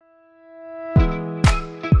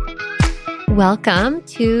Welcome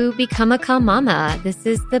to Become a Calm Mama. This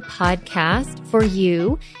is the podcast for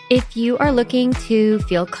you if you are looking to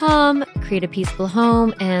feel calm, create a peaceful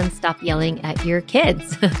home, and stop yelling at your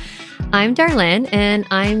kids. I'm Darlene, and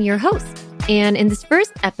I'm your host. And in this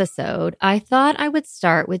first episode, I thought I would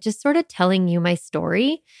start with just sort of telling you my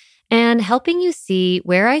story and helping you see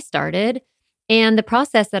where I started and the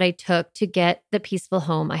process that I took to get the peaceful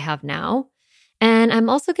home I have now. And I'm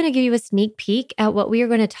also going to give you a sneak peek at what we are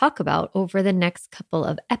going to talk about over the next couple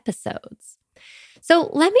of episodes. So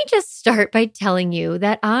let me just start by telling you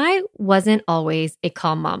that I wasn't always a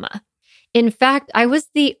calm mama. In fact, I was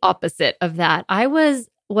the opposite of that. I was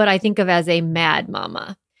what I think of as a mad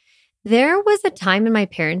mama. There was a time in my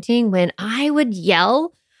parenting when I would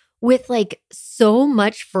yell with so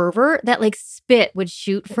much fervor that spit would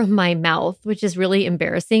shoot from my mouth, which is really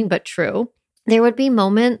embarrassing, but true. There would be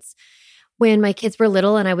moments when my kids were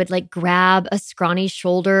little and I would grab a scrawny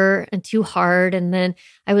shoulder and too hard. And then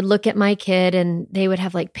I would look at my kid and they would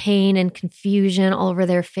have pain and confusion all over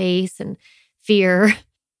their face and fear.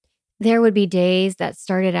 There would be days that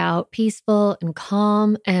started out peaceful and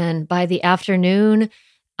calm. And by the afternoon,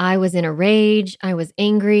 I was in a rage. I was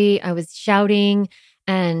angry. I was shouting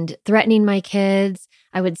and threatening my kids.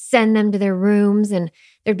 I would send them to their rooms and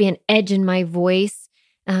there'd be an edge in my voice.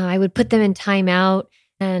 I would put them in timeout.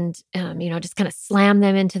 And, just kind of slam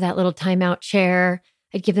them into that little timeout chair.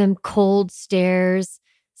 I'd give them cold stares,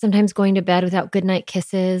 sometimes going to bed without goodnight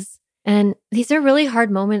kisses. And these are really hard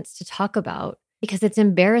moments to talk about because it's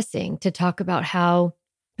embarrassing to talk about how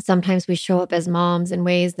sometimes we show up as moms in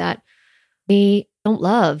ways that we don't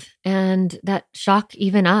love and that shock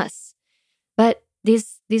even us. But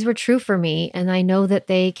these were true for me, and I know that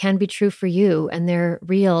they can be true for you, and they're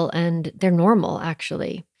real and they're normal,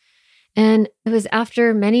 actually. And it was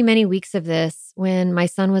after many, many weeks of this, when my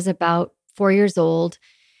son was about 4 years old,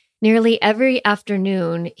 nearly every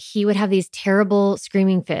afternoon, he would have these terrible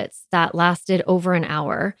screaming fits that lasted over an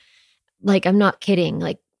hour. I'm not kidding,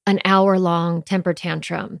 an hour-long temper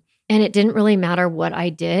tantrum. And it didn't really matter what I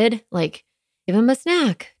did, give him a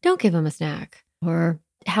snack, don't give him a snack, or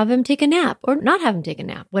have him take a nap, or not have him take a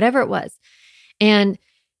nap, whatever it was. And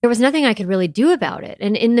there was nothing I could really do about it.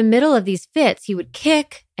 And in the middle of these fits, he would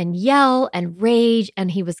kick and yell and rage, and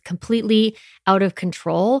he was completely out of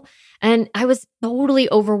control. And I was totally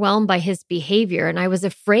overwhelmed by his behavior, and I was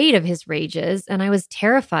afraid of his rages, and I was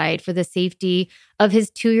terrified for the safety of his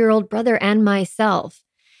 2-year-old brother and myself.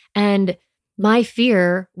 And my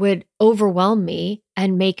fear would overwhelm me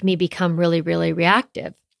and make me become really, really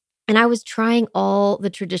reactive. And I was trying all the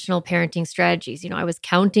traditional parenting strategies. I was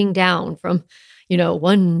counting down from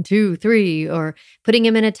 1, 2, 3, or putting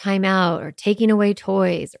him in a timeout, or taking away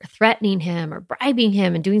toys, or threatening him, or bribing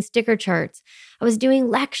him, and doing sticker charts. I was doing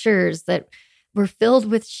lectures that were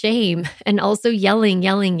filled with shame and also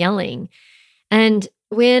yelling. And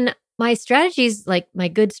when my strategies, my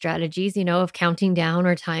good strategies, of counting down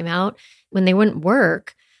or timeout, when they wouldn't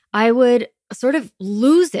work, I would sort of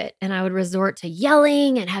lose it. And I would resort to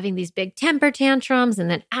yelling and having these big temper tantrums. And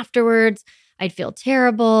then afterwards, I'd feel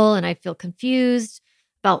terrible and I'd feel confused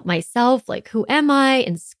about myself. Who am I?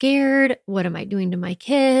 And scared. What am I doing to my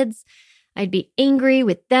kids? I'd be angry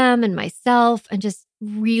with them and myself and just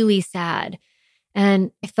really sad.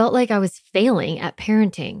 And I felt like I was failing at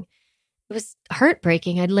parenting. It was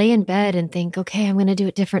heartbreaking. I'd lay in bed and think, okay, I'm going to do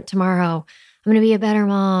it different tomorrow. I'm going to be a better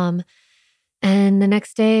mom. And the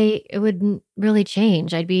next day, it wouldn't really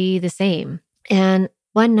change. I'd be the same. And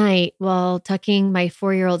one night, while tucking my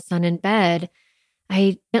 4-year-old son in bed,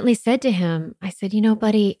 I gently said to him, I said,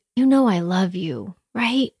 buddy, I love you,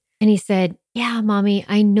 right? And he said, yeah, mommy,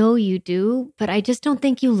 I know you do, but I just don't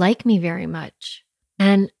think you like me very much.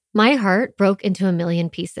 And my heart broke into a million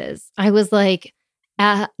pieces. I was like,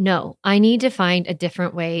 no, I need to find a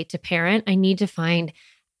different way to parent. I need to find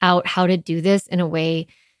out how to do this in a way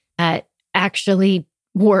that actually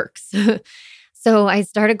works. So I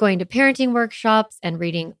started going to parenting workshops and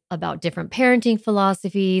reading about different parenting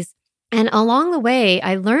philosophies. And along the way,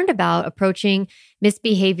 I learned about approaching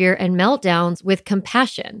misbehavior and meltdowns with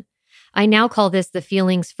compassion. I now call this the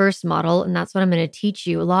feelings first model, and that's what I'm going to teach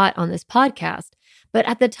you a lot on this podcast. But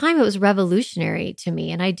at the time, it was revolutionary to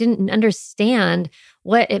me, and I didn't understand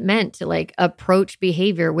what it meant to approach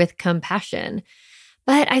behavior with compassion.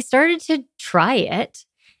 But I started to try it.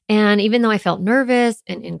 And even though I felt nervous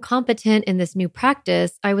and incompetent in this new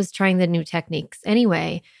practice, I was trying the new techniques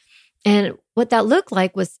anyway. And what that looked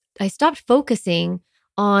like was I stopped focusing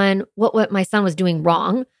on what my son was doing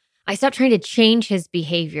wrong. I stopped trying to change his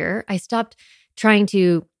behavior. I stopped trying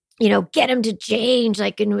to, get him to change,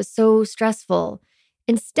 and it was so stressful.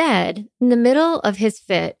 Instead, in the middle of his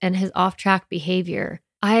fit and his off-track behavior,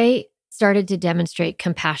 I started to demonstrate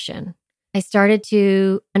compassion. I started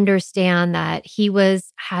to understand that he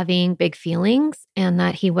was having big feelings and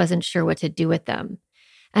that he wasn't sure what to do with them.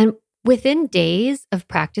 And within days of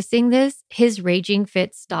practicing this, his raging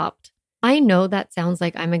fit stopped. I know that sounds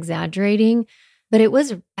like I'm exaggerating, but it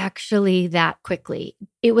was actually that quickly.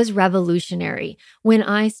 It was revolutionary. When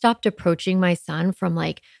I stopped approaching my son from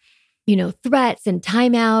threats and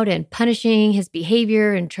timeout and punishing his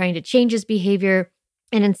behavior and trying to change his behavior,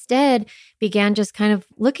 and instead began just kind of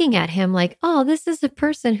looking at him like, oh, this is a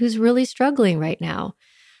person who's really struggling right now.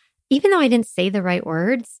 Even though I didn't say the right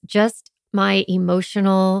words, just my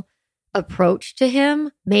emotional approach to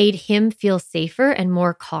him made him feel safer and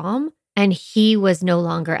more calm. And he was no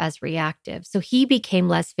longer as reactive. So he became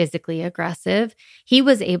less physically aggressive. He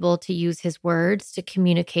was able to use his words to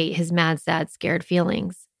communicate his mad, sad, scared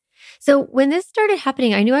feelings. So when this started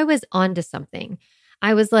happening, I knew I was onto something.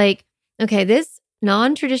 I was like, okay, this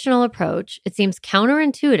non-traditional approach, it seems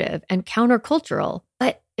counterintuitive and countercultural,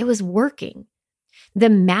 but it was working. The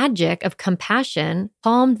magic of compassion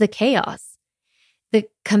calmed the chaos. The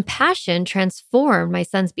compassion transformed my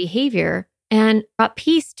son's behavior and brought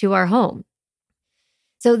peace to our home.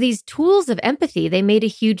 So these tools of empathy, they made a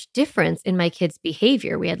huge difference in my kids'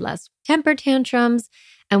 behavior. We had less temper tantrums,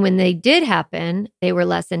 and when they did happen, they were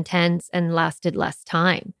less intense and lasted less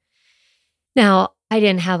time. Now, I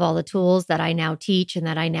didn't have all the tools that I now teach and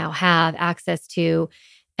that I now have access to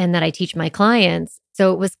and that I teach my clients.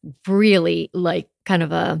 So it was really like kind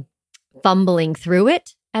of a fumbling through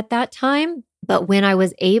it at that time. But when I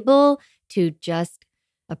was able to just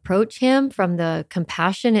approach him from the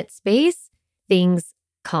compassionate space, things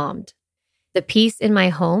calmed. The peace in my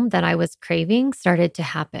home that I was craving started to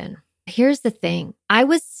happen. Here's the thing. I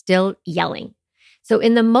was still yelling. So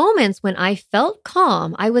in the moments when I felt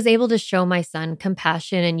calm, I was able to show my son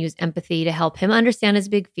compassion and use empathy to help him understand his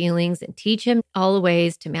big feelings and teach him all the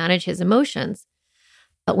ways to manage his emotions.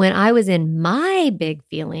 But when I was in my big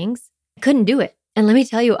feelings, I couldn't do it. And let me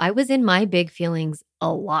tell you, I was in my big feelings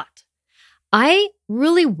a lot. I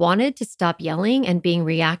really wanted to stop yelling and being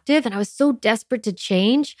reactive, and I was so desperate to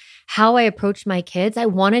change how I approached my kids. I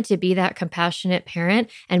wanted to be that compassionate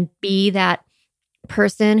parent and be that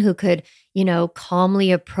person who could,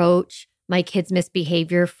 calmly approach my kids'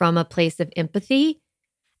 misbehavior from a place of empathy.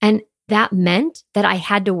 And that meant that I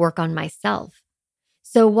had to work on myself.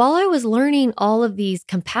 So while I was learning all of these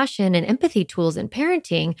compassion and empathy tools in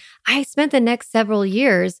parenting, I spent the next several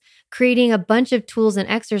years creating a bunch of tools and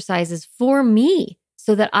exercises for me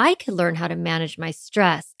so that I could learn how to manage my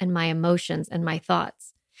stress and my emotions and my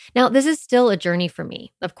thoughts. Now, this is still a journey for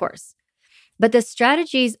me, of course, but the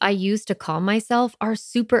strategies I use to calm myself are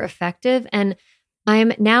super effective, and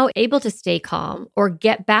I'm now able to stay calm or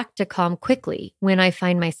get back to calm quickly when I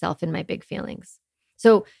find myself in my big feelings.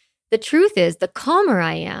 So the truth is, the calmer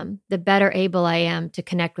I am, the better able I am to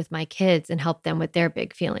connect with my kids and help them with their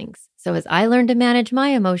big feelings. So as I learned to manage my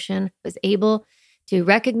emotion, I was able to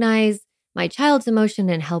recognize my child's emotion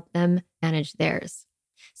and help them manage theirs.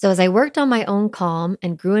 So as I worked on my own calm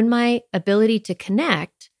and grew in my ability to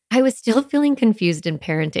connect, I was still feeling confused in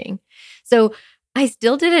parenting. So I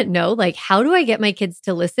still didn't know, how do I get my kids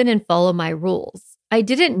to listen and follow my rules? I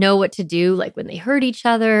didn't know what to do, when they hurt each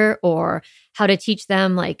other, or how to teach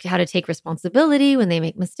them, how to take responsibility when they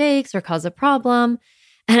make mistakes or cause a problem.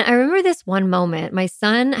 And I remember this one moment, my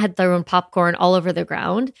son had thrown popcorn all over the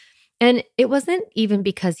ground. And it wasn't even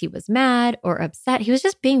because he was mad or upset. He was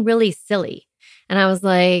just being really silly. And I was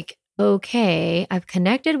like, okay, I've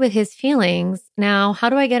connected with his feelings. Now, how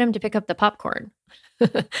do I get him to pick up the popcorn?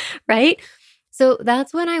 Right? So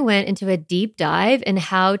that's when I went into a deep dive in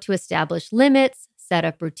how to establish limits, set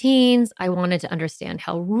up routines. I wanted to understand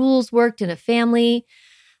how rules worked in a family.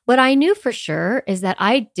 What I knew for sure is that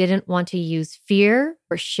I didn't want to use fear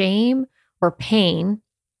or shame or pain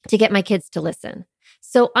to get my kids to listen.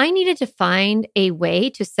 So I needed to find a way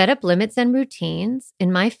to set up limits and routines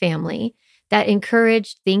in my family that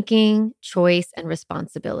encouraged thinking, choice, and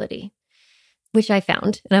responsibility, which I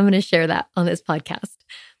found. And I'm going to share that on this podcast.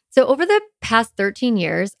 So over the past 13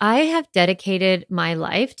 years, I have dedicated my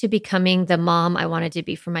life to becoming the mom I wanted to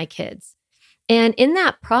be for my kids. And in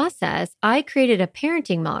that process, I created a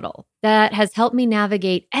parenting model that has helped me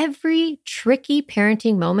navigate every tricky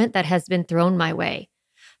parenting moment that has been thrown my way,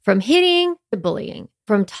 from hitting to bullying,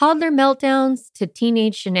 from toddler meltdowns to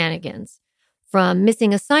teenage shenanigans, from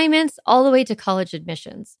missing assignments all the way to college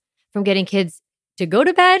admissions, from getting kids to go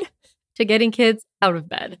to bed to getting kids out of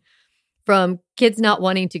bed, from kids not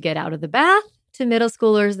wanting to get out of the bath to middle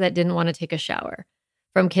schoolers that didn't want to take a shower,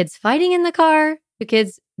 from kids fighting in the car to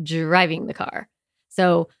kids driving the car.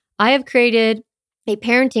 So I have created a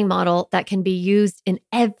parenting model that can be used in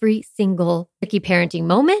every single tricky parenting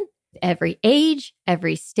moment, every age,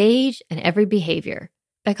 every stage, and every behavior.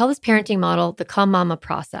 I call this parenting model the Calm Mama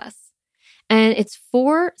process. And it's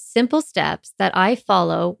 4 simple steps that I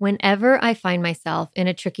follow whenever I find myself in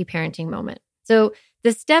a tricky parenting moment. So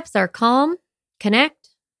the steps are calm, connect,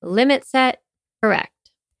 limit set,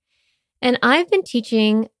 correct. And I've been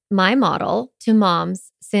teaching my model to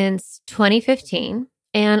moms since 2015.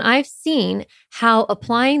 And I've seen how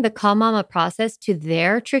applying the Calm Mama process to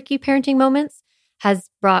their tricky parenting moments has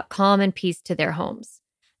brought calm and peace to their homes.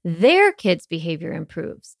 Their kids' behavior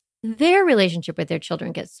improves. Their relationship with their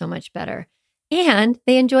children gets so much better. And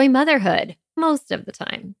they enjoy motherhood most of the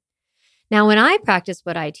time. Now, when I practice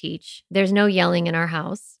what I teach, there's no yelling in our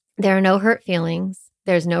house. There are no hurt feelings.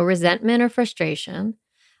 There's no resentment or frustration.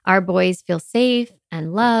 Our boys feel safe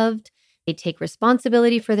and loved. They take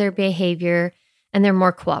responsibility for their behavior, and they're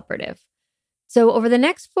more cooperative. So over the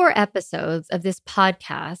next 4 episodes of this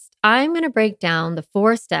podcast, I'm going to break down the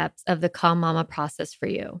 4 steps of the Calm Mama process for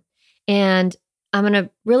you. And I'm going to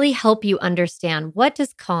really help you understand, what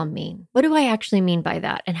does calm mean? What do I actually mean by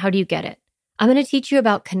that? And how do you get it? I'm going to teach you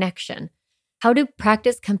about connection, how to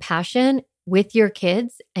practice compassion with your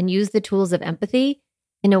kids and use the tools of empathy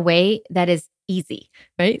in a way that is easy,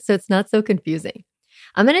 right? So it's not so confusing.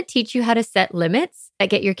 I'm going to teach you how to set limits that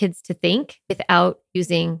get your kids to think without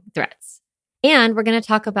using threats. And we're going to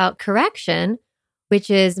talk about correction, which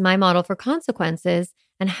is my model for consequences,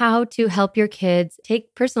 and how to help your kids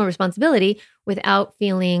take personal responsibility without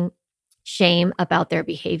feeling shame about their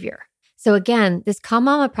behavior. So again, this Calm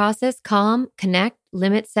Mama process, calm, connect,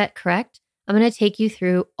 limit, set, correct, I'm going to take you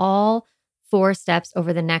through all 4 steps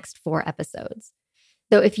over the next 4 episodes.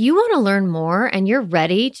 So if you want to learn more and you're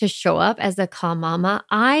ready to show up as a calm mama,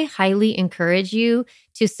 I highly encourage you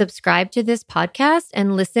to subscribe to this podcast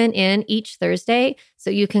and listen in each Thursday so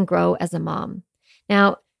you can grow as a mom.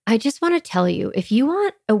 Now, I just want to tell you, if you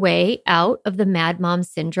want a way out of the mad mom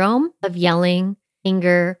syndrome of yelling,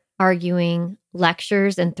 anger, arguing,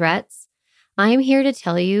 lectures, and threats, I'm here to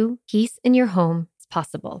tell you peace in your home is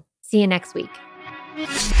possible. See you next week.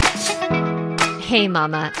 Hey,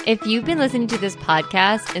 mama, if you've been listening to this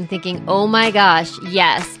podcast and thinking, oh my gosh,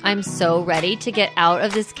 yes, I'm so ready to get out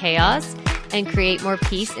of this chaos and create more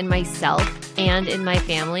peace in myself and in my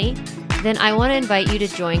family, then I want to invite you to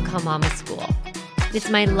join Calm Mama School. It's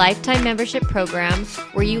my lifetime membership program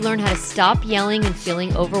where you learn how to stop yelling and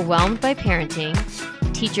feeling overwhelmed by parenting,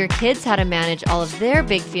 teach your kids how to manage all of their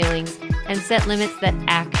big feelings, and set limits that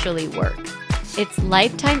actually work. It's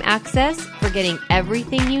lifetime access for getting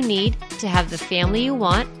everything you need to have the family you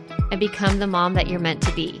want and become the mom that you're meant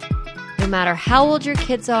to be. No matter how old your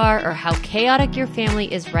kids are or how chaotic your family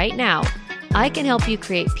is right now, I can help you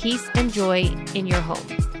create peace and joy in your home.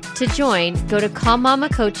 To join, go to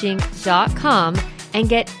calmmamacoaching.com and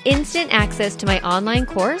get instant access to my online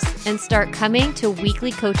course and start coming to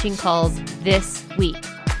weekly coaching calls this week.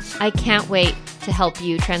 I can't wait to help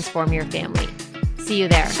you transform your family. See you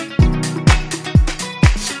there.